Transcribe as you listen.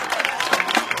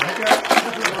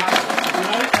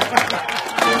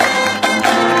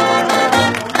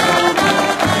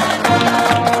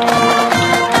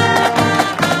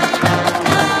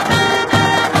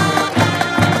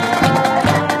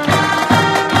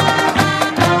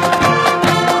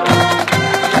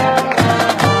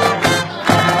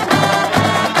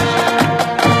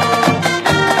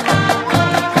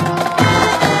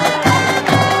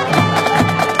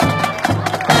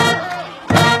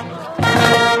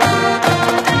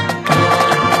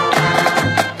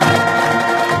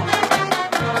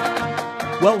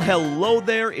Hello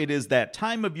there, it is that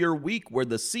time of your week where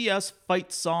the CS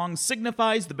fight song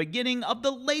signifies the beginning of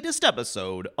the latest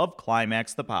episode of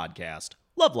Climax the Podcast,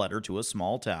 Love Letter to a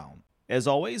Small Town. As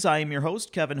always, I am your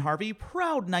host, Kevin Harvey,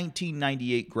 proud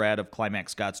 1998 grad of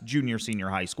Climax Scott's Junior Senior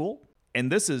High School, and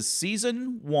this is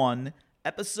Season 1,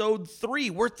 Episode 3.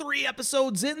 We're 3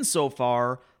 episodes in so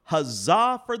far,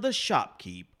 Huzzah for the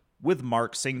Shopkeep with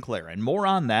Mark Sinclair, and more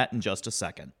on that in just a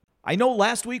second. I know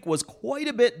last week was quite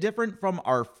a bit different from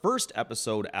our first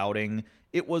episode outing.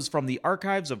 It was from the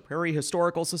Archives of Prairie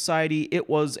Historical Society. It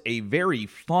was a very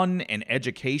fun and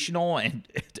educational, and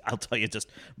I'll tell you,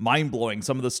 just mind-blowing,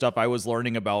 some of the stuff I was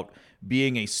learning about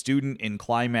being a student in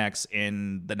Climax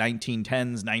in the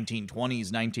 1910s, 1920s,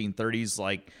 1930s.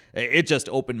 Like, it just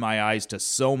opened my eyes to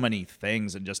so many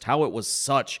things and just how it was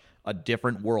such a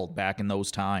different world back in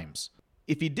those times.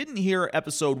 If you didn't hear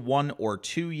episode 1 or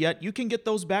 2 yet, you can get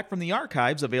those back from the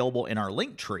archives available in our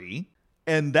link tree.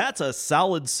 And that's a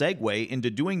solid segue into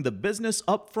doing the business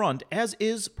up front, as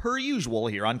is per usual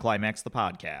here on Climax the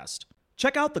Podcast.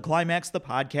 Check out the Climax the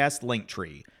Podcast link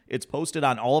tree. It's posted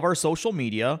on all of our social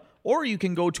media, or you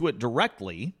can go to it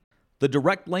directly. The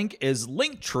direct link is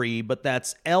Linktree, but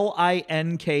that's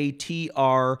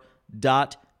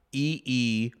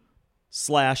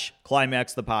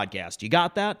linktr.ee/Climax the Podcast. You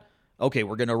got that? Okay,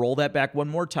 we're going to roll that back one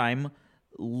more time.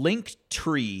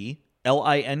 Linktree,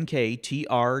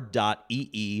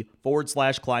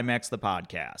 linktr.ee/Climax the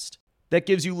Podcast. That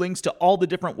gives you links to all the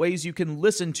different ways you can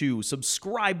listen to,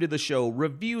 subscribe to the show,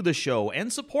 review the show,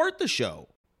 and support the show.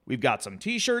 We've got some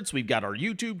t-shirts, we've got our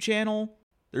YouTube channel.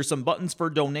 There's some buttons for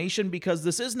donation because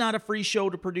this is not a free show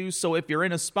to produce, so if you're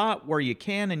in a spot where you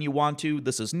can and you want to,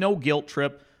 this is no guilt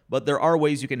trip, but there are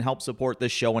ways you can help support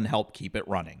this show and help keep it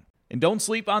running. And don't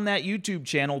sleep on that YouTube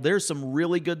channel. There's some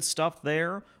really good stuff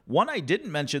there. One I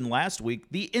didn't mention last week,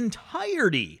 the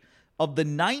entirety of the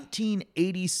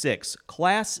 1986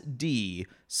 Class D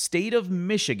State of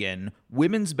Michigan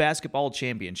Women's Basketball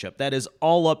Championship. That is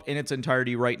all up in its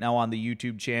entirety right now on the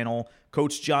YouTube channel.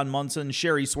 Coach John Munson,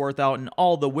 Sherry Swarthout, and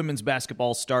all the women's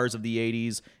basketball stars of the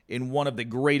 80s in one of the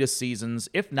greatest seasons,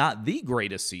 if not the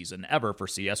greatest season ever for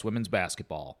CS women's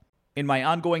basketball. And my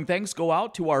ongoing thanks go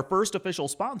out to our first official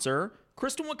sponsor,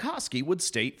 Kristen Wachowski with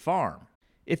State Farm.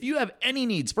 If you have any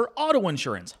needs for auto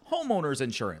insurance, homeowners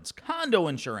insurance, condo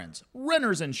insurance,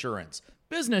 renter's insurance,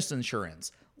 business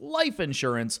insurance, life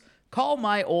insurance, call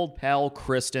my old pal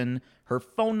Kristen. Her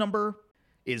phone number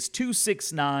is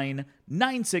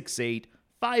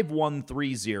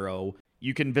 269-968-5130.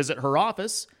 You can visit her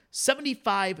office,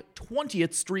 75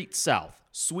 20th Street South,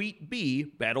 Suite B,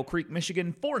 Battle Creek,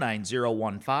 Michigan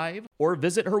 49015, or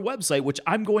visit her website, which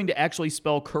I'm going to actually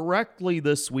spell correctly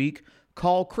this week.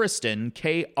 Call Kristen,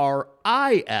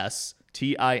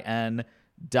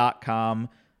 KRISTIN.com.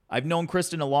 I've known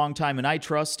Kristen a long time, and I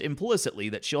trust implicitly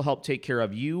that she'll help take care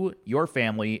of you, your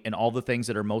family, and all the things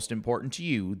that are most important to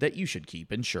you that you should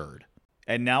keep insured.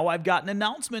 And now I've got an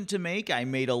announcement to make. I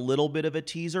made a little bit of a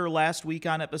teaser last week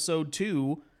on episode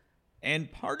 2.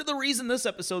 And part of the reason this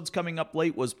episode's coming up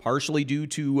late was partially due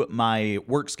to my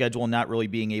work schedule and not really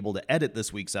being able to edit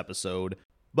this week's episode.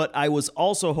 But I was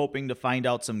also hoping to find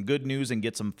out some good news and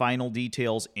get some final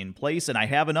details in place, and I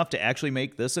have enough to actually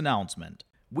make this announcement.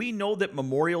 We know that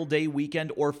Memorial Day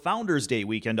weekend or Founders Day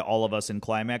weekend to all of us in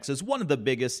Climax is one of the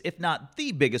biggest, if not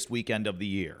the biggest weekend of the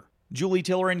year. Julie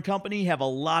Tiller and company have a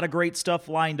lot of great stuff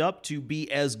lined up to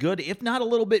be as good, if not a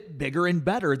little bit bigger and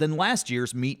better than last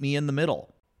year's Meet Me in the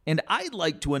Middle. And I'd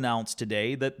like to announce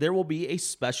today that there will be a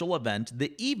special event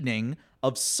the evening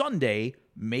of Sunday,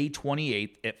 May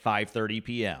 28th at 5:30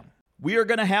 p.m. We are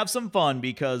going to have some fun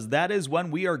because that is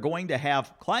when we are going to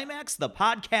have Climax the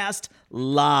Podcast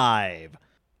live.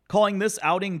 Calling this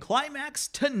outing Climax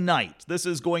Tonight. This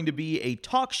is going to be a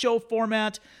talk show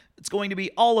format. It's going to be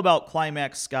all about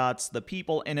Climax Scots, the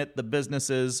people in it, the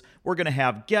businesses. We're going to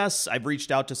have guests. I've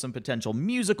reached out to some potential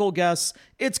musical guests.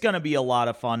 It's going to be a lot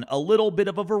of fun. A little bit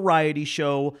of a variety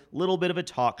show, a little bit of a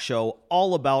talk show,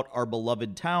 all about our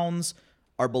beloved towns,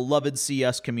 our beloved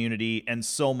CS community, and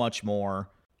so much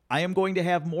more. I am going to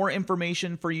have more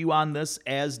information for you on this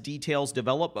as details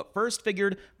develop, but first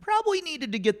figured probably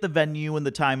needed to get the venue and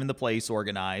the time and the place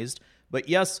organized. But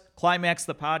yes, Climax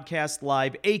the Podcast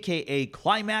Live, aka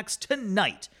Climax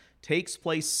Tonight, takes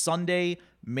place Sunday,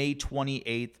 May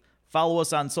 28th. Follow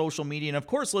us on social media, and of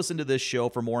course listen to this show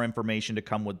for more information to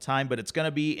come with time, but it's going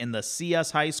to be in the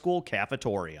CS High School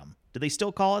cafetorium. Do they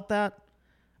still call it that?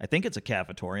 I think it's a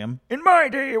cafetorium. In my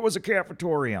day, it was a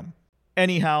cafetorium.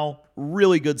 Anyhow,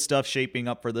 really good stuff shaping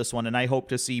up for this one, and I hope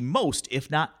to see most, if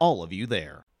not all of you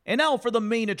there. And now for the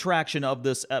main attraction of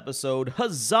this episode,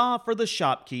 Huzzah for the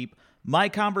Shopkeep, my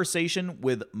conversation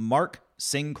with Mark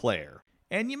Sinclair.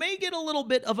 And you may get a little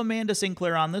bit of Amanda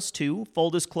Sinclair on this too.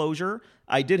 Full disclosure,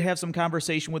 I did have some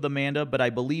conversation with Amanda, but I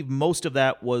believe most of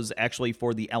that was actually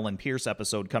for the Ellen Pierce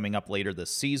episode coming up later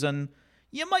this season.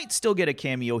 You might still get a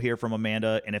cameo here from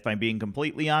Amanda, and if I'm being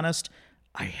completely honest,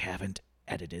 I haven't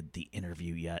edited the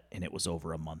interview yet, and it was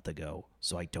over a month ago,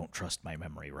 so I don't trust my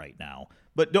memory right now.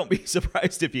 But don't be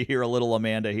surprised if you hear a little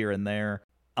Amanda here and there.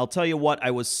 I'll tell you what,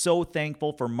 I was so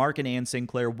thankful for Mark and Ann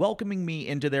Sinclair welcoming me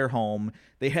into their home.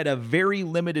 They had a very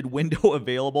limited window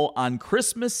available on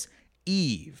Christmas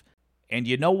Eve. And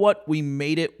you know what? We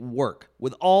made it work.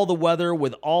 With all the weather,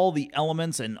 with all the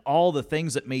elements, and all the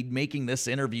things that made making this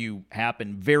interview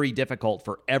happen very difficult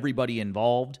for everybody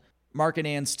involved. Mark and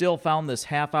Ann still found this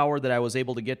half hour that I was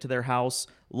able to get to their house.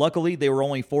 Luckily, they were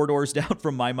only 4 doors down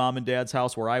from my mom and dad's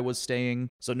house where I was staying,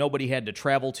 so nobody had to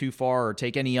travel too far or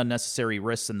take any unnecessary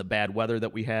risks in the bad weather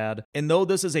that we had. And though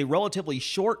this is a relatively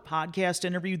short podcast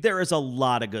interview, there is a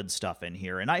lot of good stuff in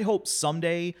here, and I hope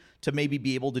someday to maybe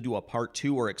be able to do a part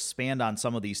 2 or expand on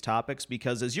some of these topics,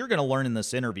 because as you're going to learn in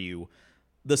this interview,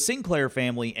 the Sinclair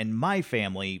family and my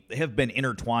family have been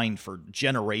intertwined for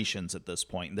generations at this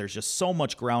point. There's just so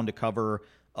much ground to cover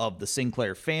of the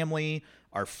Sinclair family,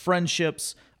 our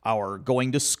friendships, our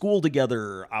going to school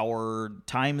together, our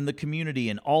time in the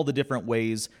community, and all the different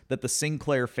ways that the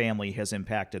Sinclair family has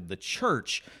impacted the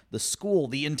church, the school,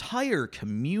 the entire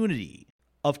community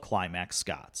of Climax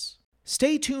Scots.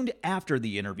 Stay tuned after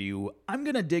the interview. I'm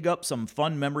going to dig up some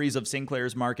fun memories of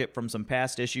Sinclair's Market from some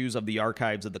past issues of the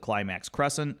archives of the Climax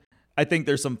Crescent. I think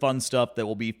there's some fun stuff that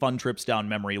will be fun trips down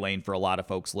memory lane for a lot of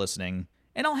folks listening.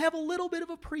 And I'll have a little bit of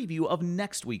a preview of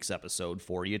next week's episode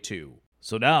for you too.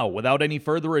 So now, without any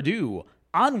further ado,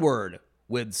 onward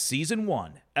with Season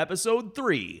 1, Episode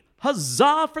 3,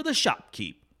 Huzzah for the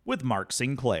Shopkeep with Mark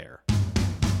Sinclair.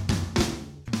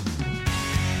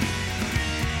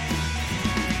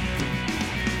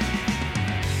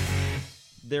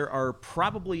 There are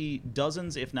probably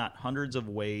dozens, if not hundreds of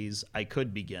ways I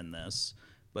could begin this,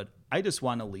 but I just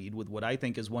want to lead with what I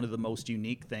think is one of the most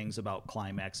unique things about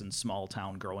Climax and small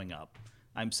town growing up.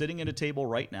 I'm sitting at a table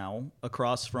right now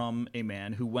across from a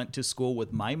man who went to school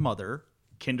with my mother,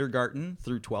 kindergarten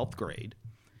through 12th grade,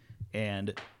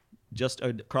 and just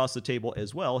across the table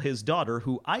as well, his daughter,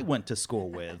 who I went to school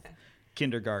with,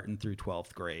 kindergarten through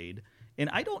 12th grade. And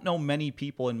I don't know many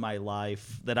people in my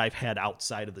life that I've had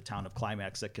outside of the town of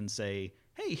Climax that can say,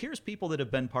 hey, here's people that have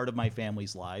been part of my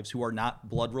family's lives who are not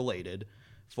blood related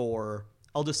for,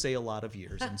 I'll just say, a lot of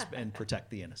years and protect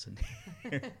the innocent.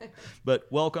 But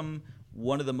welcome.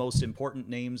 One of the most important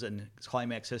names in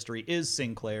Climax history is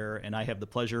Sinclair, and I have the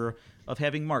pleasure of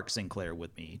having Mark Sinclair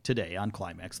with me today on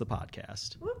Climax, the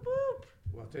podcast. Whoop, whoop.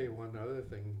 Well, I'll tell you one other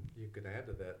thing you could add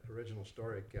to that original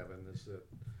story, Kevin, is that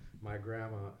my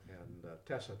grandma and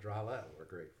Tessa Drolette were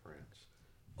great friends.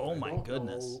 Oh, my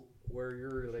goodness. Know where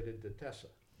you're related to Tessa.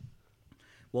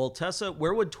 Well, Tessa,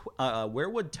 where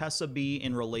would Tessa be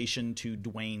in relation to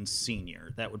Dwayne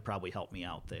Sr.? That would probably help me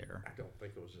out there. I don't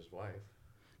think it was his wife.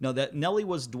 No, that Nellie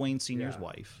was Dwayne Sr.'s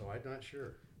wife. So I'm not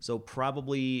sure. So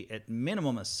probably at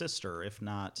minimum a sister, if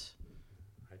not.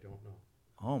 I don't know.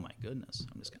 Oh my goodness!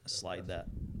 I'm just gonna slide that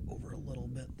over a little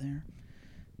bit there.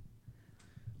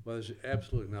 Well, there's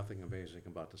absolutely nothing amazing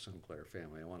about the Sinclair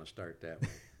family. I want to start that way.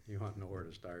 You want to know where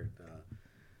to start.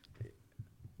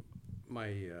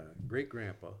 My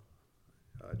great-grandpa,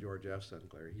 George F.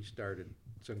 Sinclair, he started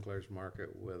Sinclair's Market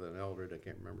with an Eldred, I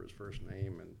can't remember his first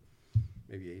name, in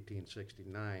maybe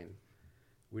 1869.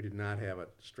 We did not have it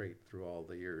straight through all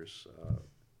the years.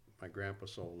 My grandpa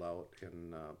sold out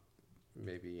in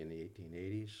maybe in the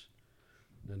 1880s.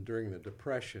 Then during the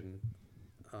Depression,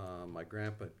 my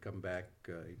grandpa had come back.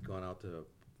 He'd gone out to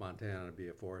Montana to be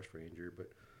a forest ranger, but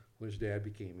when his dad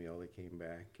became ill, he came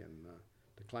back and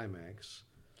to Climax.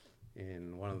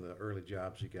 And one of the early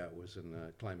jobs he got was in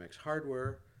Climax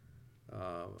Hardware.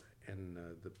 And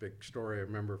the big story I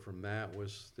remember from that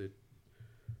was that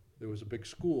there was a big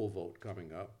school vote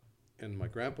coming up, and my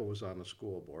grandpa was on the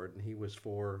school board, and he was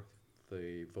for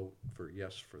the vote for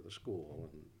yes for the school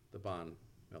and the bond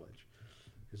millage.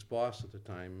 His boss at the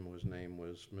time, his name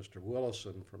was Mr.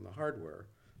 Willison from the Hardware.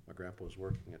 My grandpa was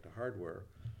working at the Hardware,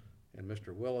 and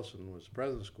Mr. Willison was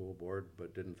president of the school board,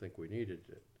 but didn't think we needed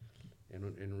it.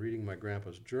 And in reading my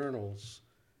grandpa's journals,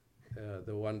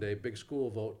 the one day, big school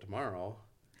vote tomorrow,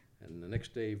 and the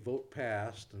next day vote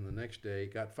passed, and the next day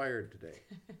got fired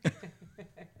today.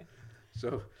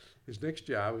 So his next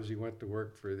job was he went to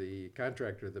work for the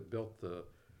contractor that built the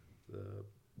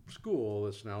school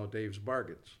that's now Dave's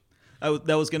Bargains.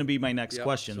 That was going to be my next Yep,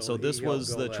 question. So this he helped was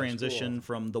build the that transition school.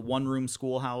 from the one-room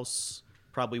schoolhouse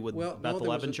probably with Well, no, Bethel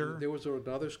Evansure? there was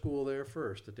another school there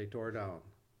first that they tore down.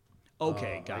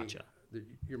 Okay, gotcha.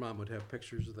 Your mom would have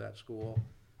pictures of that school,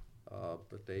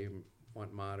 but they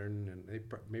went modern, and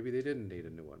maybe they didn't need a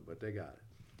new one, but they got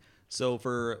it. So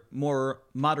for more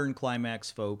modern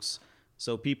Climax folks,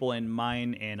 so people in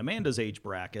mine and Amanda's age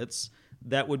brackets,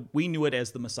 we knew it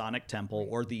as the Masonic Temple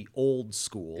or the old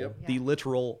school, Yep. the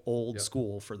literal old Yep.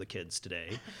 school for the kids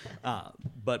today.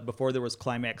 But before there was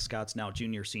Climax Scots, now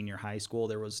junior, senior high school,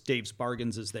 there was Dave's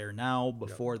Bargains is there now.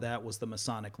 Before that was the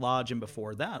Masonic Lodge, and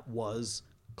before that was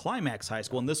Climax High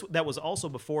School. And that was also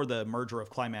before the merger of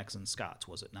Climax and Scots,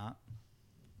 was it not?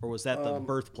 Or was that the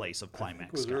birthplace of Climax I think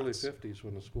it was Scots? early 50s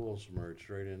when the schools merged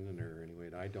right in there anyway.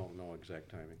 I don't know exact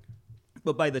timing.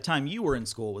 But by the time you were in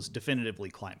school, it was definitively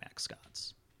Climax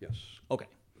Scots. Yes. Okay.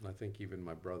 And I think even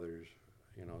my brother's,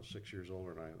 6 years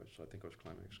older than I was, so I think it was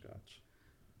Climax Scots.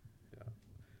 Yeah.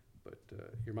 But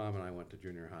your mom and I went to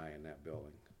junior high in that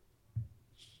building.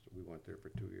 We went there for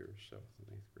 2 years, 7th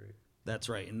and 8th grade. That's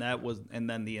right. And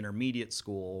then the intermediate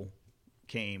school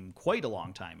came quite a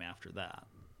long time after that,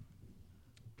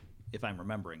 if I'm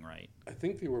remembering right. I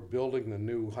think they were building the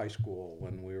new high school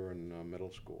when we were in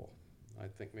middle school. I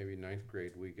think maybe 9th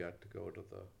grade we got to go to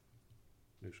the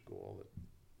new school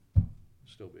that's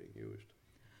still being used.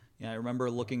 Yeah, I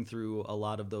remember looking through a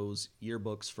lot of those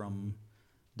yearbooks from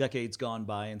decades gone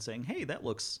by and saying, hey, that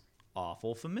looks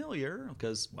awful familiar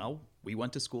because, well, we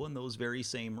went to school in those very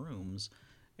same rooms.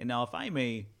 And now if I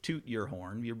may toot your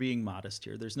horn, you're being modest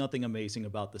here. There's nothing amazing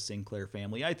about the Sinclair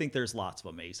family. I think there's lots of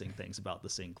amazing things about the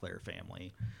Sinclair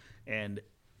family. And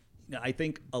I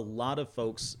think a lot of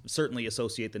folks certainly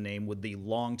associate the name with the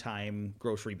longtime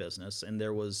grocery business. And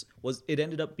there was it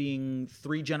ended up being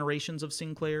 3 generations of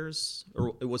Sinclairs,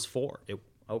 or it was 4.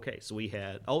 So we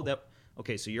had,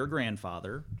 so your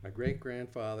grandfather. My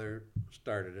great-grandfather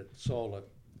started it, sold it.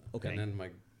 Okay. And then my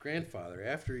grandfather,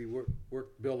 after he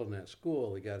worked building that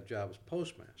school, he got a job as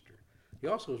postmaster. He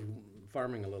also was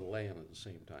farming a little land at the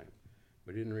same time,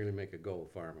 but he didn't really make a go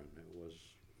of farming. It was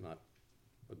not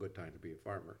a good time to be a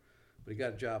farmer. But he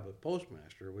got a job as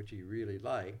postmaster, which he really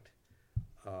liked.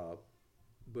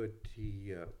 But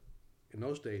he, in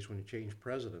those days when he changed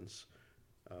presidents,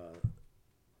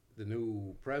 the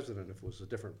new president, if it was a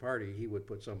different party, he would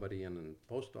put somebody in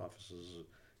post offices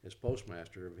as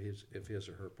postmaster of his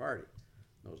or her party.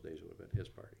 In those days, it would have been his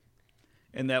party.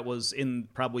 And that was in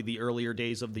probably the earlier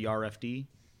days of the RFD?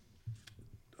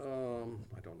 I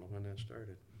don't know when that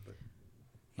started, but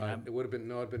it'd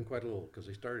been quite a little, because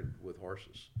they started with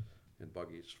horses and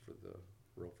buggies for the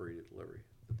rural freight delivery.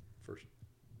 The first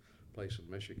place in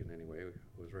Michigan, anyway,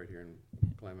 was right here in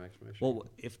Climax, Michigan. Well,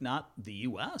 if not the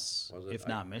U.S., Was it? if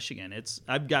not Michigan,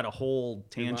 I've got a whole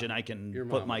tangent I can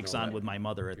put mics on with my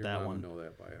mother at that one. Your mom would know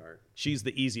that by heart. She's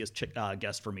the easiest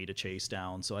guest for me to chase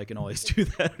down, so I can always do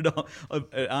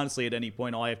that. Honestly, at any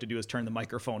point, all I have to do is turn the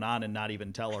microphone on and not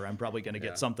even tell her. I'm probably going to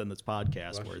get something that's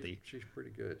podcast worthy. She's pretty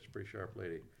good. She's a pretty sharp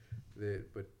lady.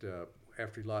 But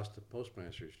after he lost the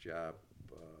postmaster's job,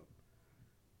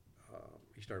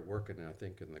 he started working, I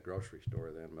think, in the grocery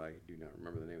store then, but I do not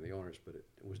remember the name of the owners, but it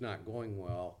was not going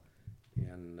well,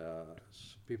 and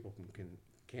people from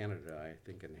Canada, I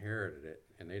think, inherited it,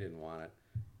 and they didn't want it,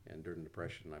 and during the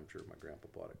Depression, I'm sure my grandpa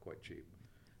bought it quite cheap,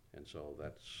 and so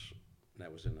that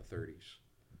was in the 30s,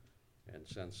 and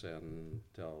since then,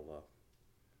 till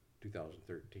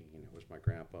 2013, it was my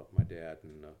grandpa, my dad,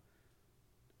 in the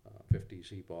 50s,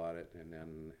 he bought it, and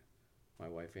then my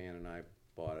wife Ann and I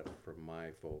bought it from my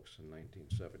folks in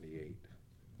 1978.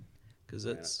 Because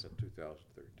it's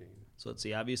 2013. So let's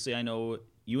see. Obviously, I know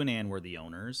you and Ann were the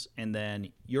owners, and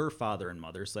then your father and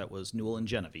mother. So that was Newell and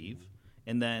Genevieve,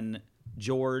 and then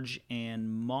George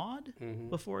and Maud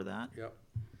before that. Yep.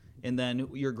 And then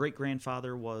your great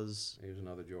grandfather was. He was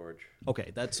another George.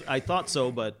 Okay, I thought so,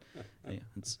 but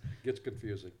Gets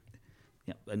confusing.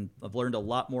 Yeah, and I've learned a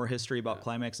lot more history about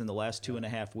Climax in the last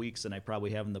 2.5 weeks than I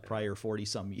probably have in the prior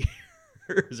 40-some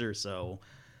years or so.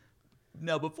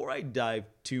 Now, before I dive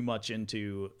too much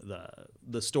into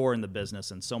the store and the business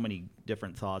and so many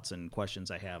different thoughts and questions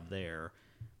I have there,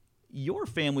 your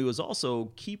family was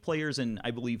also key players in, I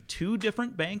believe, 2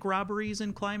 different bank robberies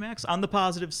in Climax, on the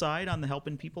positive side, on the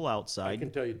helping people outside. I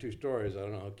can tell you 2 stories. I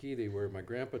don't know how key they were. My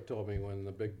grandpa told me when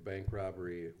the big bank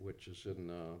robbery, which is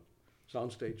in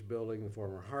Soundstage building, the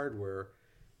former Hardware,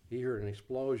 he heard an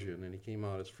explosion and he came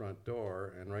out his front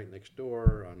door, and right next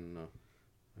door on,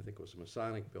 I think it was the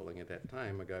Masonic building at that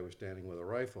time, a guy was standing with a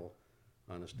rifle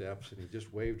on the steps, and he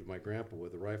just waved to my grandpa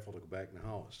with the rifle to go back in the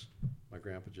house. My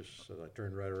grandpa just said, I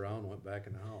turned right around and went back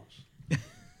in the house.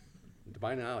 To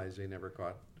my knowledge, they never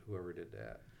caught whoever did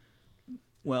that.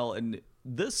 Well, and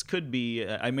this could be,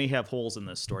 I may have holes in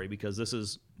this story because this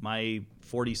is my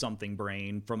 40-something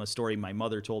brain from a story my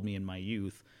mother told me in my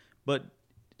youth. But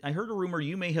I heard a rumor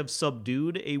you may have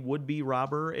subdued a would-be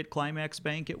robber at Climax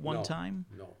Bank at one time.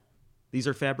 No. These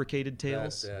are fabricated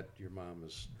tales? That your mom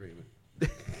is dreaming.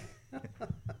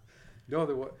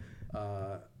 No,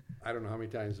 I don't know how many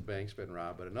times the bank's been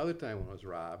robbed, but another time when it was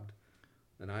robbed,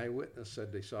 an eyewitness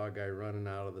said they saw a guy running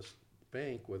out of the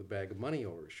bank with a bag of money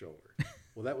over his shoulder.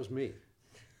 Well, that was me.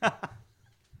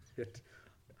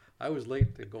 I was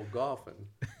late to go golfing,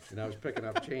 and I was picking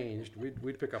up change.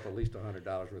 We'd pick up at least $100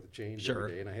 worth of change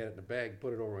every day, and I had it in a bag,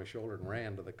 put it over my shoulder, and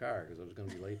ran to the car because I was going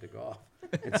to be late to golf.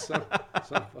 And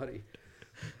somebody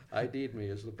ID'd me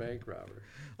as the bank robber.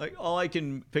 Like, all I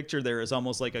can picture there is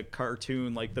almost like a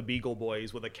cartoon, like the Beagle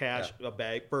Boys with a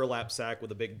bag, burlap sack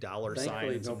with a big dollar sign.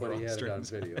 Thankfully, nobody had it on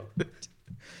video.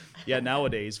 Yeah,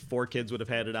 nowadays, 4 kids would have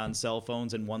had it on cell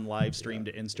phones and one live stream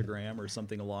to Instagram or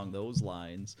something along those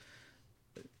lines.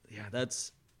 Yeah,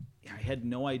 I had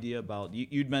no idea about,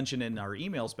 you'd mentioned in our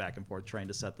emails back and forth trying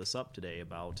to set this up today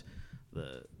about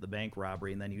the bank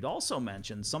robbery, and then you'd also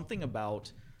mentioned something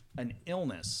about an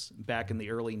illness back in the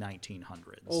early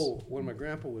 1900s. Oh, when my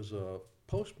grandpa was a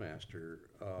postmaster,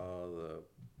 it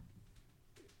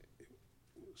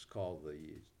was called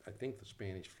I think the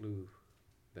Spanish flu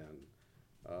then.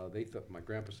 My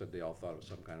grandpa said they all thought it was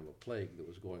some kind of a plague that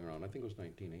was going around. I think it was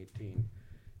 1918.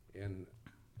 And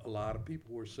a lot of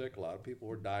people were sick, a lot of people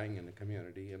were dying in the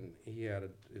community, and he had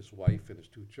his wife and his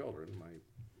 2 children. My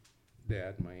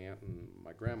dad, my aunt, and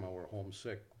my grandma were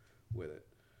homesick with it.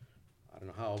 I don't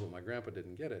know how, but my grandpa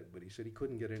didn't get it, but he said he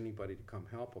couldn't get anybody to come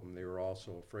help him. They were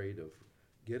also afraid of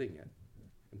getting it,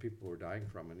 and people were dying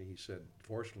from it. And he said,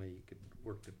 fortunately, he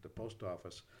worked at the post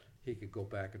office. He could go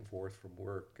back and forth from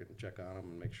work and check on them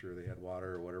and make sure they had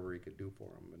water or whatever he could do for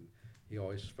them. And he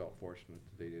always felt fortunate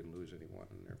that they didn't lose anyone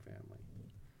in their family.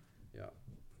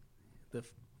 Yeah.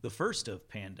 The first of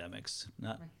pandemics,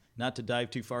 not to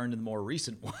dive too far into the more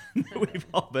recent one that we've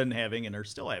all been having and are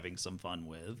still having some fun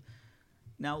with.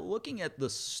 Now, looking at the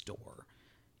store,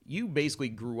 you basically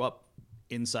grew up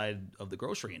inside of the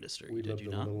grocery industry, We did lived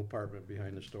you in not? a little apartment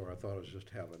behind the store. I thought it was just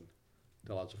heaven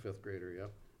till I was a 5th grader,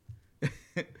 yep.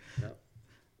 Yep.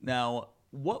 Now,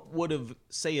 what would have,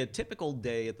 say, a typical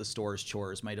day at the store's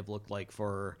chores might have looked like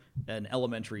for an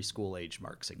elementary school age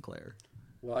Mark Sinclair?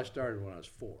 Well, I started when I was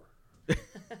 4.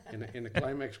 In the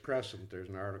Climax Crescent, there's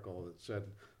an article that said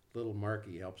little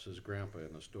Marky helps his grandpa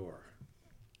in the store.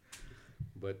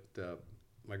 But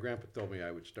my grandpa told me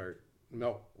I would start,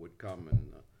 milk would come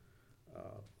in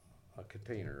a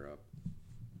container, a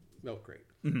milk crate.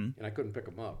 Mm-hmm. And I couldn't pick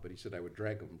them up, but he said I would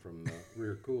drag them from the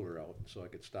rear cooler out so I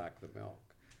could stock the milk.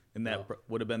 And that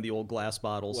would have been the old glass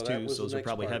bottles, Well, too, was so those the are next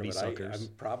probably part of heavy it. suckers. I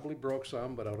probably broke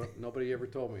some, but nobody ever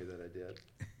told me that I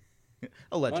did.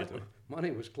 Allegedly.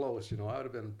 Money was close, I would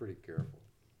have been pretty careful.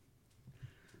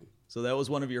 So that was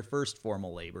one of your first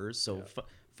formal labors. So Yeah.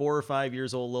 4 or 5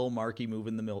 years old, little Marky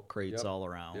moving the milk crates Yep. all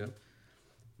around. Yep.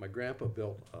 My grandpa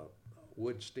built a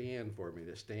wood stand for me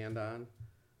to stand on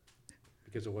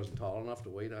because it wasn't tall enough to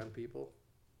wait on people.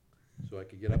 So I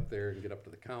could get up there and get up to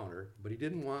the counter. But he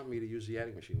didn't want me to use the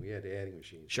adding machine. We had the adding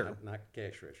machines, Sure. not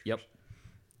cash registers. Yep.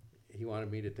 He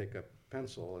wanted me to take a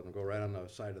pencil and go right on the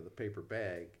side of the paper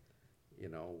bag,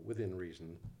 within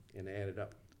reason, and add it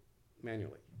up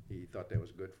manually. He thought that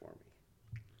was good for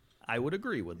me. I would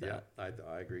agree with that. Yeah,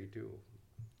 I agree too.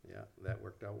 Yeah, that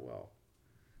worked out well.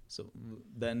 So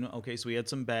then, okay, so we had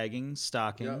some bagging,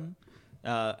 stocking.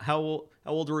 How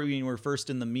old were you when you were first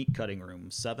in the meat cutting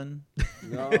room? 7?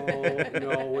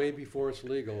 No, way before it's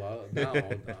legal. Now,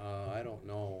 I don't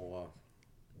know.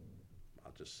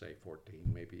 I'll just say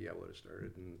 14. Maybe I would have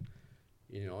started. And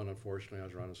unfortunately, I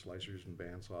was running slicers and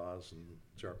bandsaws and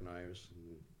sharp knives,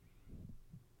 and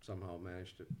somehow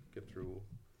managed to get through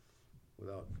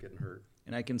without getting hurt.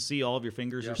 And I can see all of your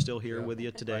fingers are still here with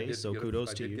you today, so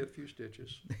kudos to you. I did get a few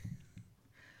stitches.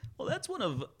 Well, that's one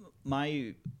of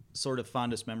my sort of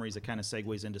fondest memories that kind of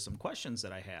segues into some questions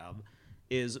that I have,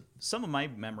 is some of my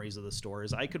memories of the store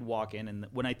is I could walk in, and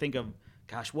when I think of,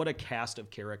 gosh, what a cast of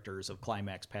characters of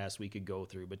Climax Pass we could go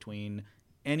through between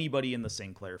anybody in the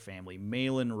Sinclair family,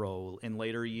 Malin Rowe in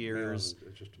later years.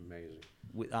 It's just amazing.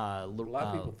 A A lot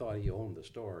of people thought he owned the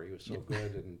store. He was so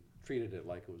good and treated it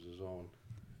like it was his own.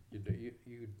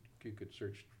 You could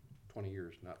search 20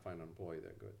 years and not find an employee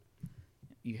that good.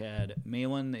 You had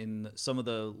Malin in some of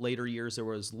the later years. There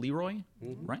was Leroy,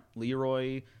 right?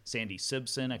 Leroy, Sandy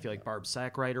Simpson. I feel like Barb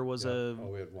Sackrider was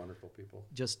we had wonderful people.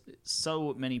 Just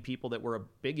so many people that were a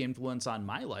big influence on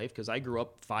my life because I grew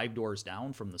up 5 doors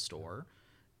down from the store.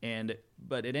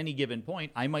 But at any given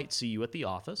point, I might see you at the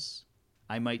office.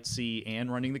 I might see Ann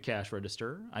running the cash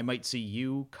register. I might see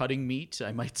you cutting meat.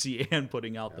 I might see Ann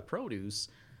putting out the produce.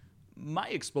 My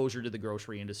exposure to the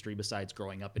grocery industry, besides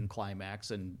growing up in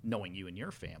Climax and knowing you and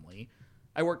your family,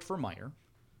 I worked for Meijer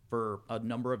for a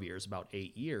number of years, about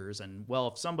 8 years. And, well,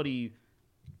 if somebody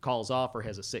calls off or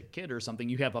has a sick kid or something,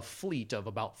 you have a fleet of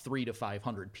about 300 to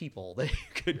 500 people that you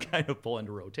could kind of pull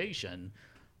into rotation.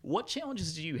 What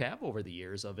challenges do you have over the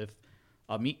years of if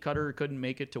a meat cutter couldn't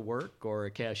make it to work or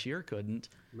a cashier couldn't?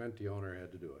 Meant the owner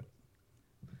had to do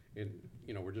it. And,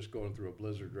 we're just going through a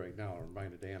blizzard right now. I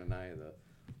reminded Dan and I of the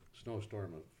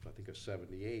snowstorm of, I think, of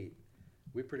 78.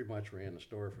 We pretty much ran the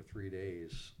store for 3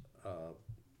 days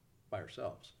by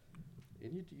ourselves.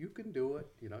 And you can do it.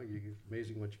 It's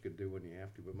amazing what you can do when you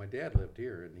have to. But my dad lived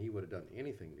here, and he would have done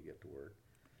anything to get to work.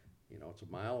 It's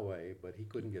a mile away, but he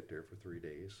couldn't get there for 3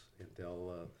 days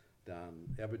until Don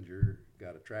Ebinger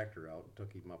got a tractor out and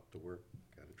took him up to work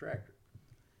on a tractor.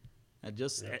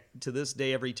 To this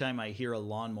day, every time I hear a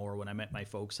lawnmower when I'm at my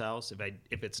folks' house,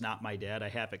 if it's not my dad, I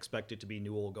half expect it to be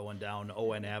Newell going down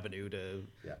ON Avenue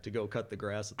to go cut the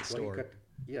grass at the store.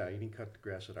 And he cut the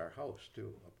grass at our house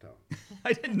too, uptown.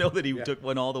 I didn't know that he took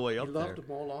one all the way up there. He loved to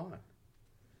mow lawn.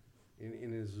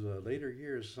 In his later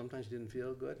years, sometimes he didn't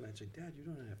feel good, and I'd say, Dad, you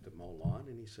don't have to mow lawn.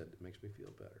 And he said, it makes me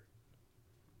feel better.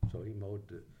 So he mowed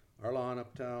our lawn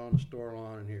uptown, the store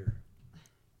lawn, and here.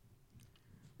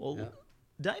 Well,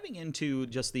 diving into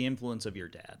just the influence of your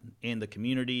dad and the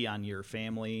community on your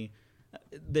family,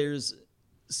 there's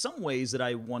some ways that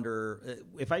I wonder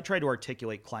if I try to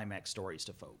articulate Climax stories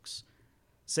to folks,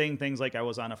 saying things like I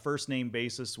was on a first name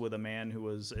basis with a man who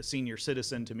was a senior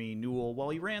citizen to me, Newell, while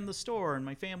he ran the store, and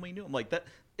my family knew him. Like that,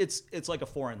 it's like a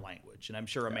foreign language, and I'm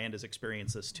sure Amanda's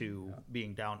experienced this too,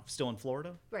 being still in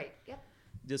Florida. Right. Yep.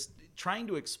 Just trying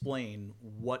to explain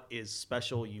what is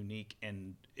special, unique,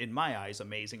 and in my eyes,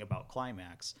 amazing about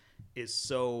Climax is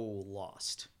so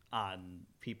lost on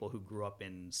people who grew up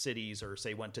in cities or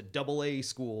say went to AA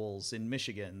schools in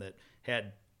Michigan that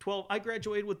had I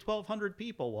graduated with 1,200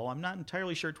 people. Well, I'm not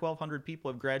entirely sure 1,200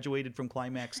 people have graduated from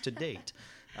Climax to date.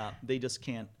 They just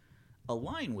can't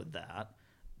align with that.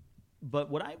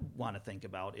 But what I want to think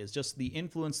about is just the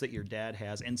influence that your dad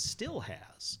has and still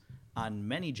has on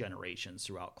many generations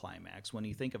throughout Climax. When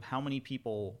you think of how many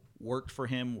people worked for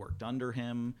him, worked under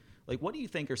him, like what do you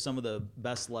think are some of the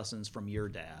best lessons from your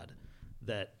dad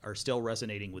that are still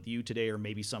resonating with you today, or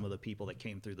maybe some of the people that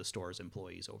came through the store's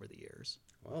employees over the years?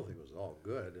 Well, it was all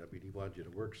good. I mean, he wanted you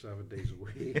to work 7 days a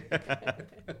week.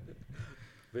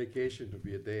 Vacation would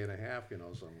be a day and a half,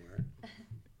 somewhere.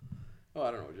 Oh,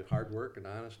 I don't know, just hard work and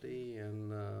honesty,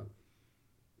 and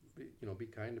be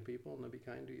kind to people, and they'll be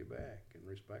kind to you back, and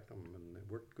respect them, and it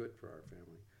worked good for our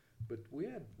family. But we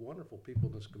had wonderful people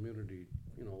in this community,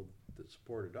 that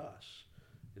supported us.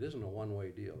 It isn't a one-way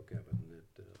deal, Kevin.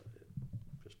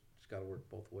 It's got to work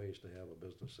both ways to have a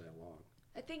business that long.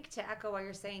 I think to echo what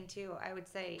you're saying too, I would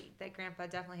say that Grandpa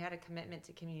definitely had a commitment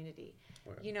to community.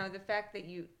 Right. The fact that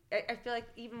I feel like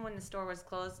even when the store was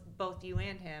closed, both you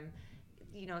and him,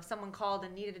 if someone called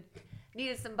and needed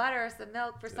some butter or some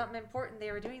milk for something important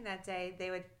they were doing that day, they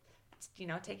would,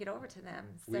 take it over to them.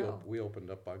 So we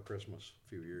opened up on Christmas a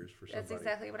few years for somebody. That's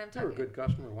exactly what I'm talking about. You're a good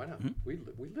customer. Why not?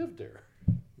 Mm-hmm. We lived there.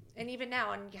 And even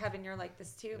now, and Kevin, you're like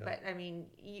this too. Yeah. But I mean,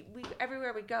 we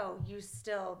everywhere we go, you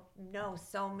still know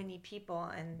so many people,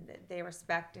 and they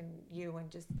respect you. And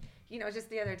just just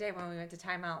the other day when we went to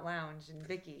Time Out Lounge and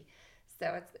Vicky,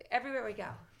 so it's everywhere we go.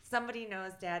 Somebody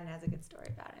knows Dad and has a good story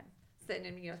about him. Sitting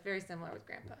in, it's very similar with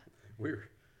Grandpa. We were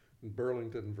in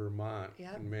Burlington, Vermont.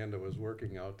 Yep. And Amanda was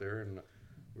working out there, and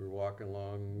we were walking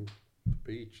along the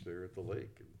beach there at the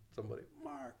lake, and somebody,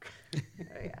 Mark. Oh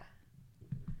yeah.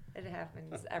 It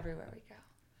happens everywhere we go.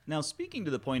 Now, speaking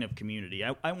to the point of community,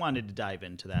 I wanted to dive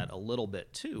into that a little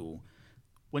bit too.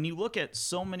 When you look at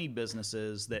so many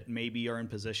businesses that maybe are in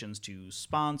positions to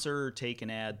sponsor, take an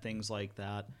ad, things like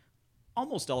that,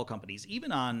 almost all companies,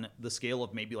 even on the scale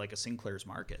of maybe like a Sinclair's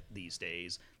Market these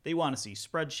days, they want to see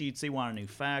spreadsheets, they want to know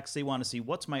facts, they want to see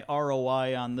what's my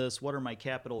ROI on this, what are my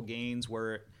capital gains,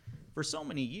 where for so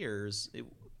many years,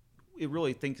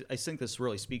 I think this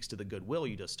really speaks to the goodwill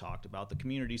you just talked about. The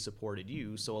community supported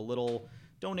you, so a little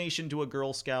donation to a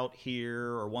Girl Scout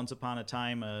here, or once upon a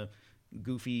time a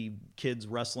goofy kids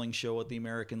wrestling show at the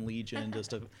American Legion.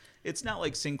 It's not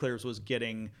like Sinclair's was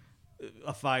getting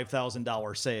a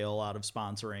 $5,000 sale out of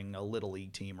sponsoring a Little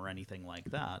League team or anything like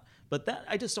that. But that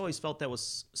I just always felt that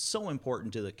was so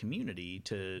important to the community,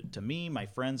 to me, my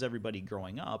friends, everybody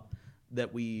growing up,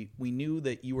 that we knew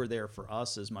that you were there for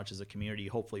us as much as a community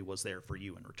hopefully was there for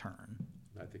you in return.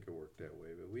 I think it worked that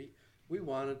way, but we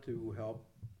wanted to help.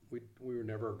 We were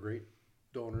never a great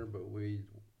donor, but we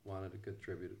wanted to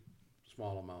contribute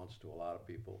small amounts to a lot of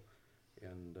people.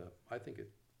 And I think it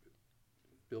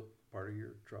built part of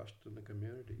your trust in the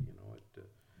community, you know.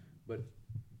 But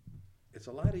it's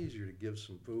a lot easier to give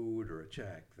some food or a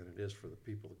check than it is for the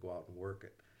people to go out and work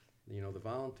it. You know, the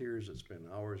volunteers that spend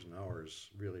hours and hours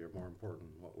really are more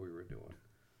important than what we were doing.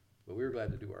 But we were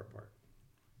glad to do our part.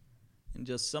 And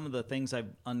just some of the things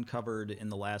I've uncovered in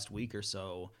the last week or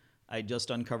so, I just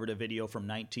uncovered a video from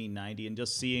 1990, and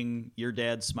just seeing your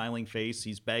dad's smiling face,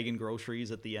 he's bagging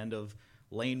groceries at the end of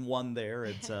lane 1 there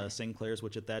at Sinclair's,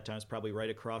 which at that time was probably right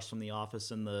across from the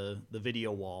office and the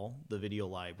video wall, the video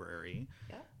library.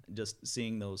 Yeah. Just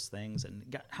seeing those things. And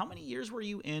how many years were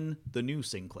you in the new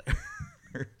Sinclair?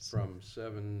 From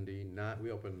 79,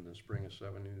 we opened in the spring of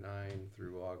 79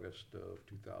 through August of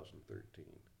 2013.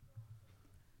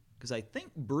 Because I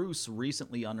think Bruce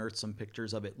recently unearthed some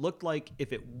pictures of it. Looked like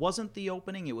if it wasn't the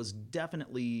opening, it was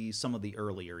definitely some of the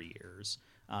earlier years,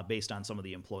 based on some of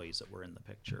the employees that were in the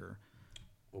picture.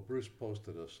 Well, Bruce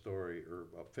posted a story or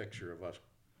a picture of us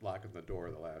locking the door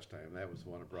the last time. That was the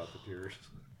one that brought the tears.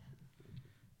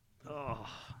 Oh,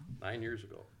 9 years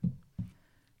ago.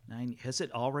 has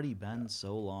it already been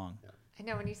so long? Yeah. I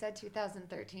know when you said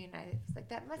 2013, I was like,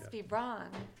 that must be wrong.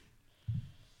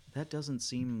 That doesn't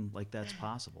seem like that's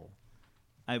possible.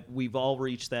 We've all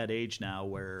reached that age now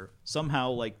where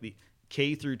somehow like the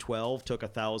K through 12 took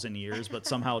 1,000 years, but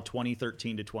somehow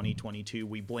 2013 to 2022,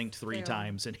 we blinked 3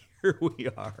 times and here we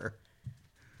are.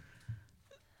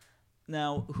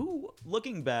 Now,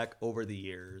 looking back over the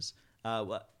years,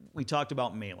 we talked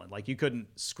about Malin. Like, you couldn't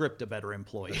script a better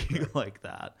employee like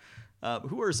that.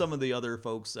 Who are some of the other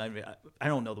folks? I mean, I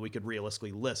don't know that we could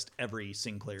realistically list every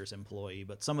Sinclair's employee,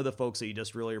 but some of the folks that you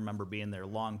just really remember being there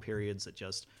long periods that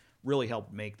just really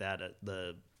helped make that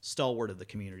the stalwart of the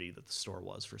community that the store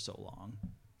was for so long.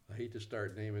 I hate to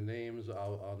start naming names.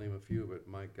 I'll name a few, but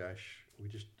my gosh,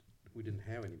 we didn't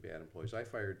have any bad employees. I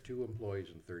fired 2 employees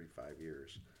in 35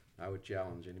 years. I would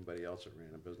challenge anybody else that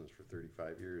ran a business for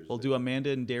 35 years. Well, do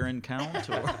Amanda and Darren count?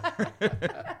 Or?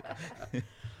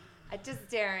 Just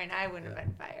Darren, I wouldn't have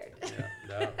been fired. Yeah,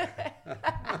 no.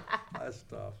 That's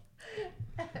tough.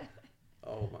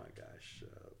 Oh my gosh.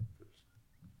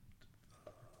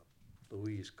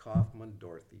 Louise Kaufman,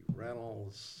 Dorothy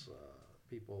Reynolds,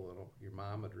 people that your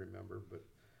mom would remember, but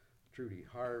Trudy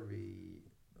Harvey,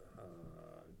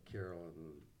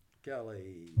 Carolyn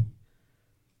Kelly,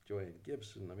 Joanne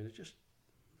Gibson. I mean, it's just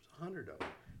 100 of them.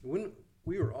 When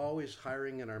we were always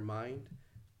hiring in our mind,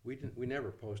 we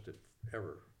never posted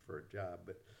ever for a job.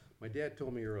 But my dad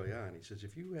told me early on, he says,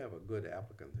 if you have a good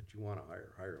applicant that you want to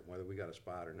hire them, whether we got a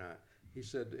spot or not. He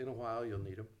said, in a while you'll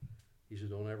need them. He said,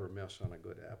 don't ever miss on a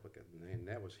good applicant. And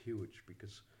that was huge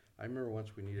because I remember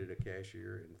once we needed a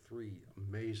cashier and 3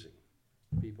 amazing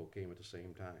people came at the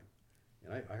same time.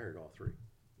 And I hired all 3.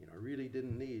 You know, I really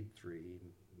didn't need 3,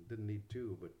 didn't need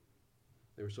 2, but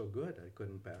they were so good I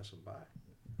couldn't pass them by.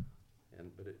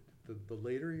 But the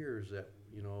later years that,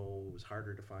 you know, it was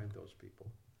harder to find those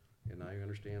people. And I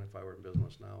understand if I were in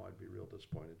business now, I'd be real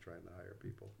disappointed trying to hire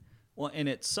people. Well, and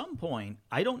at some point,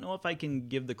 I don't know if I can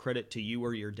give the credit to you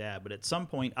or your dad, but at some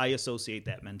point I associate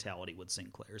that mentality with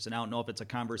Sinclair's. And I don't know if it's a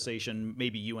conversation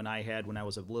maybe you and I had when I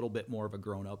was a little bit more of a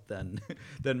grown-up than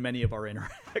many of our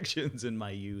interactions in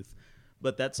my youth.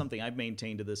 But that's something I've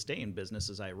maintained to this day in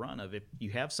businesses I run of if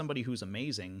you have somebody who's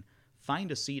amazing,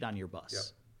 find a seat on your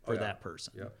bus for that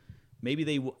person. Yep. Maybe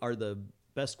they are the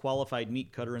best qualified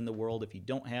meat cutter in the world. If you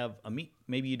don't have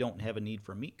maybe you don't have a need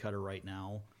for a meat cutter right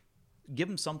now, give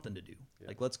them something to do. Yeah.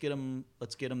 Like let's get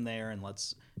them there, and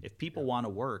if people want to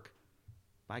work,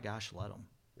 by gosh, let them.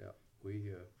 Yeah,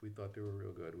 we thought they were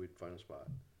real good. We'd find a spot.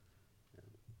 And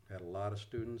had a lot of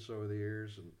students over the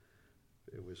years, and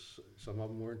it was some of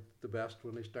them weren't the best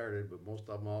when they started, but most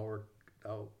of them all worked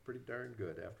out pretty darn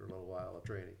good after a little while of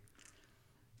training.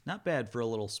 Not bad for a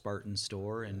little Spartan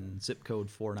store in zip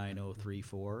code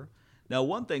 49034. Now,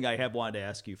 one thing I have wanted to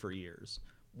ask you for years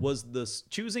was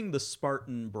choosing the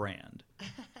Spartan brand.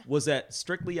 Was that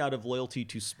strictly out of loyalty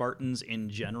to Spartans in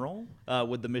general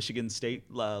with the Michigan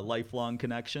State lifelong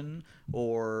connection,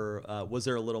 or was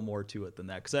there a little more to it than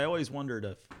that? Because I always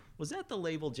wondered was that the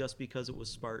label just because it was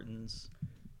Spartans?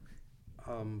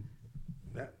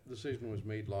 That decision was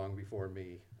made long before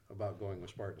me about going with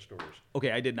Spartan stores.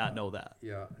 Okay, I did not know that.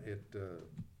 Yeah,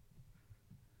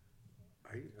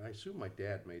 I assume my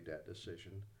dad made that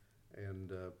decision,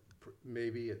 and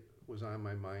maybe it was on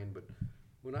my mind, but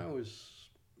when I was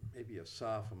maybe a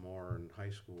sophomore in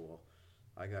high school,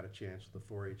 I got a chance with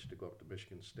the 4-H to go up to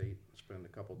Michigan State and spend a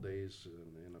couple days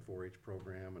in a 4-H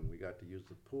program, and we got to use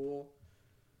the pool.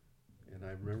 And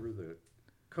I remember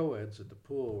co-eds at the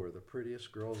pool were the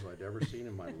prettiest girls I'd ever seen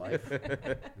in my life.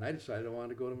 And I decided I wanted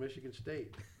to go to Michigan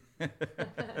State.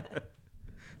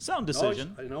 Sound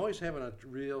decision. And always having a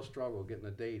real struggle getting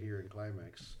a date here in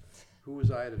Climax. Who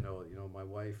was I to know? You know, my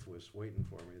wife was waiting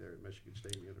for me there at Michigan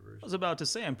State University. I was about to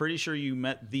say, I'm pretty sure you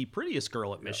met the prettiest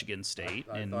girl at Michigan State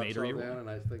I and thought made so her your then, wife. and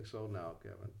I think so now,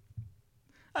 Kevin.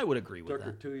 I would agree with Took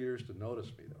her that. 2 years to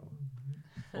notice me, though.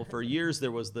 Well, for years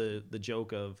there was the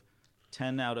joke of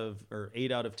 8 out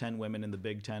of 10 women in the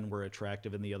Big Ten were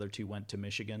attractive, and the other 2 went to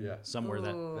Michigan. Yeah. Somewhere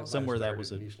Ooh. that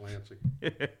was in East Lansing.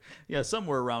 yeah,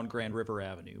 somewhere around Grand River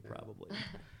Avenue, probably.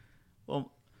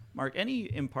 Well, Mark, any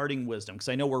imparting wisdom? Because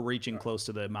I know we're reaching close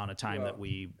to the amount of time that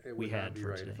we had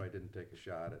for today. today. If I didn't take a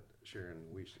shot at Sharon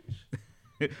Weese's.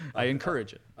 I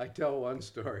encourage it. I tell one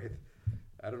story.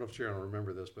 I don't know if Sharon will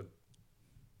remember this, but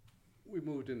we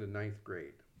moved into 9th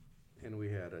grade, and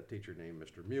we had a teacher named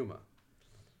Mr. Muma.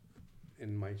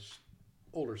 And my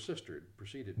older sister had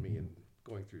preceded me in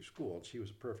going through school, and she was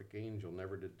a perfect angel,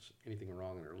 never did anything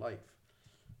wrong in her life.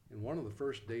 And one of the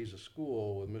first days of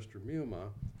school with Mr.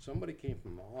 Muma, somebody came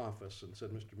from the office and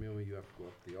said, Mr. Muma, you have to go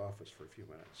up to the office for a few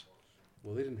minutes.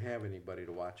 Well, they didn't have anybody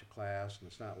to watch a class, and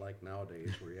it's not like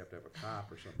nowadays where you have to have a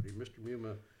cop or somebody. Mr.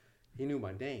 Muma, he knew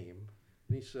my name,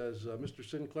 and he says, Mr.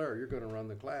 Sinclair, you're going to run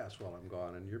the class while I'm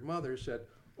gone. And your mother said,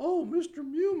 oh, Mr.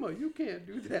 Muma, you can't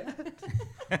do that.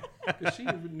 Because she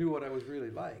knew what I was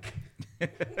really like.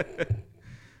 The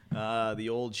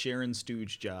old Sharon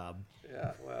Stooge job.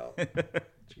 Yeah, well,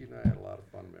 she and I had a lot of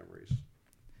fun memories.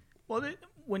 Well,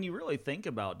 when you really think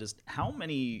about just how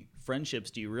many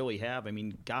friendships do you really have? I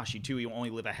mean, gosh, you only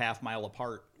live a half mile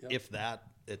apart, Yep. if that,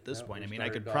 at this Yeah, point. I we mean, I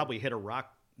could started probably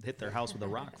hit their house with a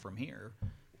rock from here.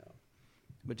 Yeah.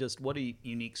 But just what a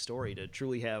unique story to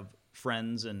truly have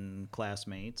friends and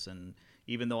classmates. And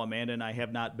even though Amanda and I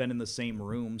have not been in the same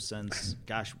room since,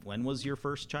 gosh, when was your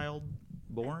first child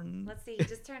born? Let's see, he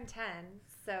just turned 10,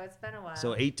 so it's been a while.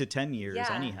 So 8 to 10 years,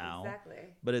 yeah, anyhow. Exactly.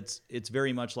 But it's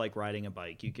very much like riding a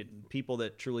bike. You could people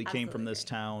that truly came from this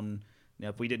town. Now,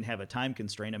 if we didn't have a time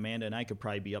constraint, Amanda and I could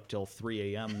probably be up till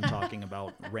 3 a.m. talking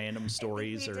about random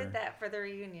stories. We did that for the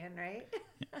reunion, right?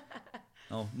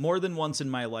 Oh, more than once in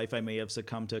my life, I may have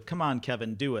succumbed to "Come on,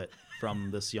 Kevin, do it"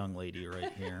 from this young lady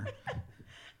right here.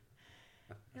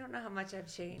 I don't know how much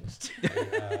I've changed.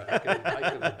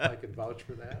 I can vouch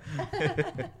for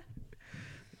that.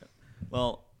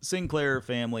 Well, Sinclair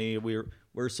family,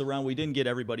 we're surrounded. We didn't get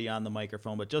everybody on the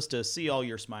microphone, but just to see all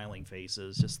your smiling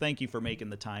faces, just thank you for making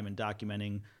the time and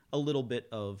documenting a little bit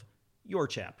of your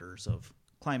chapters of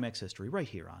Climax history right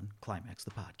here on Climax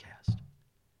the Podcast.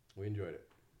 We enjoyed it.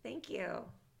 Thank you.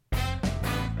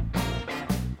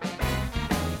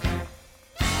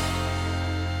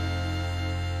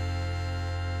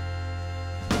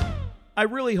 I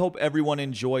really hope everyone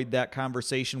enjoyed that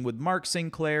conversation with Mark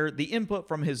Sinclair, the input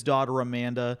from his daughter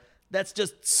Amanda. That's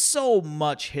just so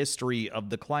much history of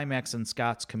the Climax and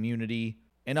Scotts community.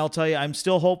 And I'll tell you, I'm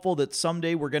still hopeful that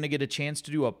someday we're going to get a chance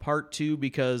to do a part 2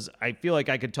 because I feel like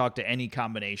I could talk to any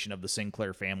combination of the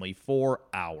Sinclair family for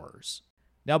hours.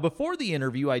 Now, before the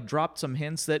interview, I dropped some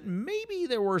hints that maybe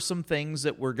there were some things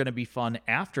that were going to be fun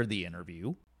after the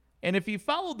interview. And if you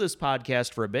followed this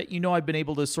podcast for a bit, you know I've been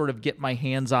able to sort of get my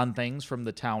hands on things from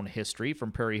the town history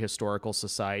from Prairie Historical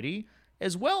Society,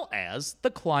 as well as the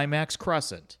Climax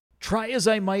Crescent. Try as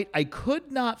I might, I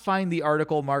could not find the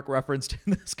article Mark referenced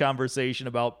in this conversation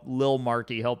about Lil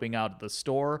Marky helping out at the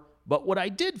store, but what I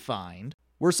did find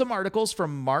were some articles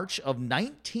from March of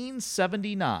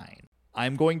 1979.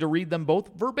 I'm going to read them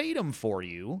both verbatim for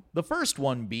you, the first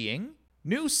one being,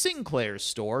 New Sinclair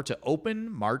store to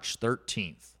open March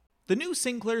 13th. The new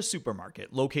Sinclair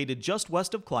supermarket, located just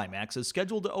west of Climax, is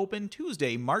scheduled to open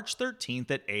Tuesday, March 13th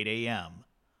at 8 a.m.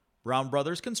 Brown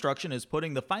Brothers Construction is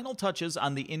putting the final touches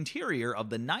on the interior of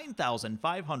the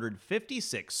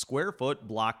 9,556 square foot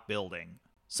block building.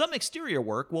 Some exterior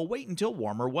work will wait until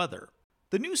warmer weather.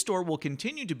 The new store will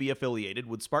continue to be affiliated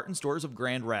with Spartan Stores of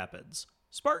Grand Rapids.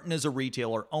 Spartan is a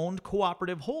retailer-owned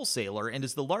cooperative wholesaler and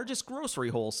is the largest grocery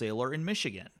wholesaler in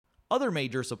Michigan. Other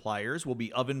major suppliers will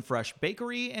be Oven Fresh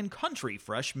Bakery and Country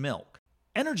Fresh Milk.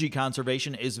 Energy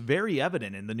conservation is very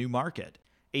evident in the new market.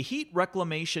 A heat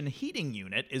reclamation heating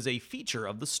unit is a feature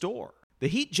of the store. The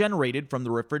heat generated from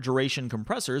the refrigeration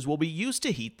compressors will be used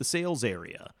to heat the sales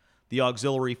area. The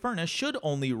auxiliary furnace should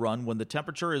only run when the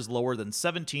temperature is lower than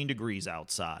 17 degrees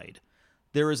outside.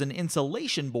 There is an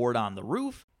insulation board on the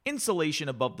roof, insulation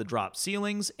above the drop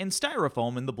ceilings, and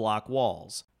styrofoam in the block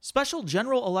walls. Special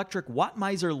General Electric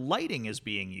Wattmizer lighting is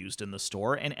being used in the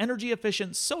store, and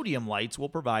energy-efficient sodium lights will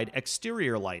provide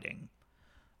exterior lighting.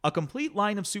 A complete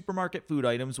line of supermarket food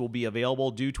items will be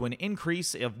available due to an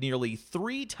increase of nearly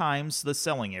 3 times the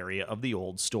selling area of the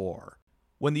old store.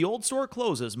 When the old store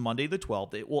closes Monday the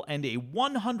 12th, it will end a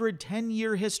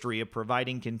 110-year history of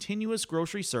providing continuous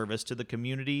grocery service to the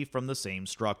community from the same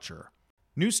structure.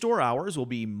 New store hours will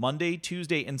be Monday,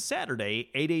 Tuesday, and Saturday,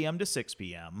 8 a.m. to 6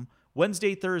 p.m.,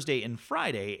 Wednesday, Thursday, and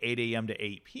Friday, 8 a.m. to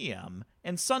 8 p.m.,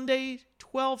 and Sunday,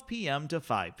 12 p.m. to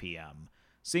 5 p.m.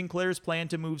 Sinclair's plan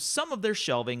to move some of their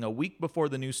shelving a week before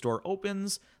the new store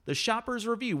opens. The Shopper's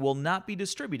Review will not be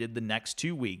distributed the next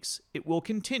 2 weeks. It will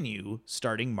continue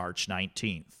starting March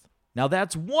 19th. Now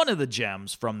that's one of the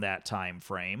gems from that time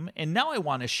frame, and now I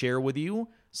want to share with you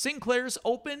Sinclair's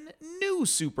open new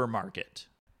supermarket.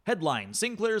 Headline: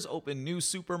 Sinclair's open new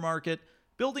supermarket,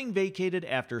 building vacated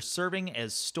after serving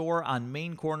as store on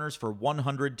main corners for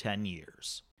 110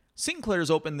 years. Sinclair's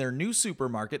opened their new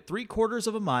supermarket 3/4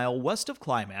 of a mile west of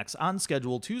Climax on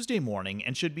schedule Tuesday morning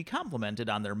and should be complimented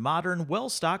on their modern,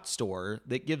 well-stocked store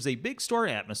that gives a big store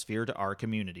atmosphere to our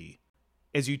community.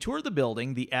 As you tour the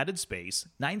building, the added space,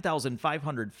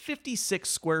 9,556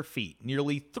 square feet,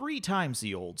 nearly 3 times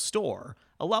the old store,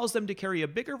 allows them to carry a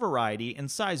bigger variety and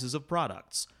sizes of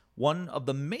products. One of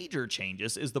the major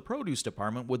changes is the produce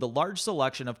department with a large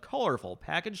selection of colorful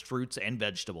packaged fruits and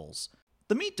vegetables.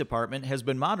 The meat department has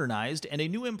been modernized, and a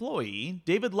new employee,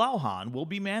 David Lauhan, will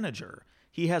be manager.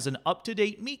 He has an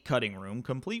up-to-date meat cutting room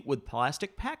complete with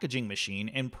plastic packaging machine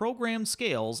and programmed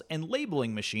scales and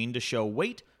labeling machine to show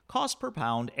weight, cost per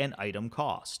pound, and item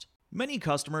cost. Many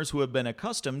customers who have been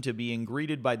accustomed to being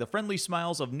greeted by the friendly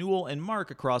smiles of Newell and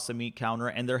Mark across the meat counter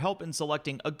and their help in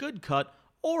selecting a good cut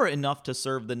or enough to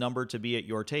serve the number to be at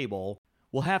your table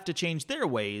will have to change their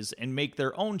ways and make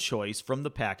their own choice from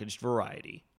the packaged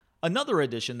variety. Another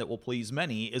addition that will please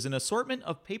many is an assortment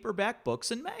of paperback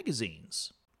books and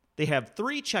magazines. They have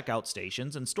 3 checkout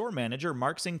stations, and store manager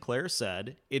Mark Sinclair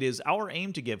said, "It is our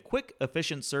aim to give quick,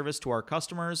 efficient service to our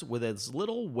customers with as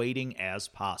little waiting as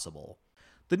possible."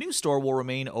 The new store will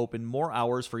remain open more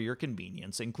hours for your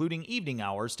convenience, including evening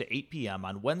hours to 8 p.m.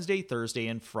 on Wednesday, Thursday,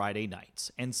 and Friday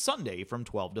nights, and Sunday from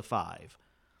 12 to 5.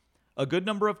 A good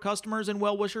number of customers and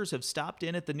well-wishers have stopped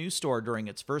in at the new store during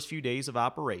its first few days of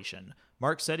operation.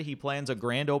 Mark said he plans a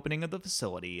grand opening of the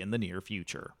facility in the near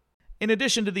future. In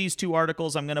addition to these 2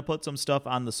 articles, I'm going to put some stuff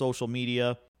on the social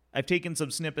media. I've taken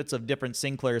some snippets of different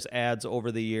Sinclair's ads over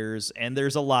the years, and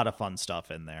there's a lot of fun stuff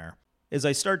in there. As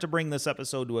I start to bring this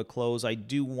episode to a close, I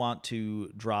do want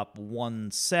to drop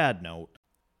one sad note.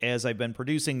 As I've been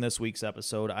producing this week's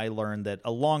episode, I learned that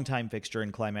a longtime fixture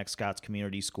in Climax Scott's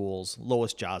Community Schools,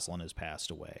 Lois Joslin, has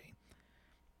passed away.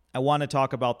 I want to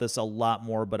talk about this a lot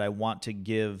more, but I want to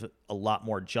give a lot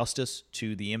more justice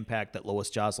to the impact that Lois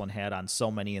Joslin had on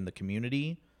so many in the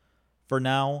community. For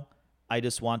now, I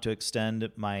just want to extend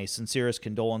my sincerest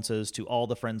condolences to all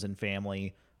the friends and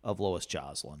family of Lois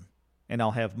Joslin. And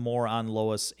I'll have more on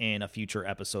Lois in a future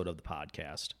episode of the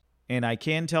podcast. And I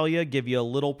can tell you, give you a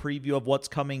little preview of what's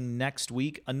coming next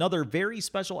week, another very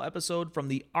special episode from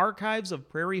the Archives of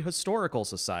Prairie Historical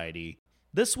Society.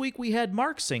 This week we had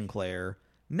Mark Sinclair.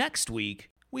 Next week,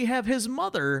 we have his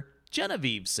mother,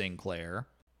 Genevieve Sinclair,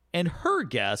 and her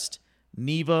guest,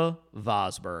 Neva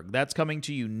Vosberg. That's coming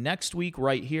to you next week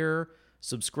right here.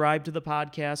 Subscribe to the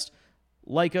podcast,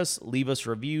 like us, leave us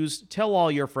reviews, tell all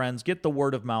your friends, get the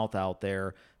word of mouth out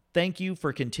there. Thank you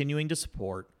for continuing to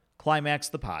support Climax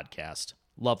the podcast,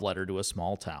 love letter to a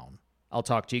small town. I'll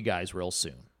talk to you guys real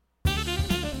soon.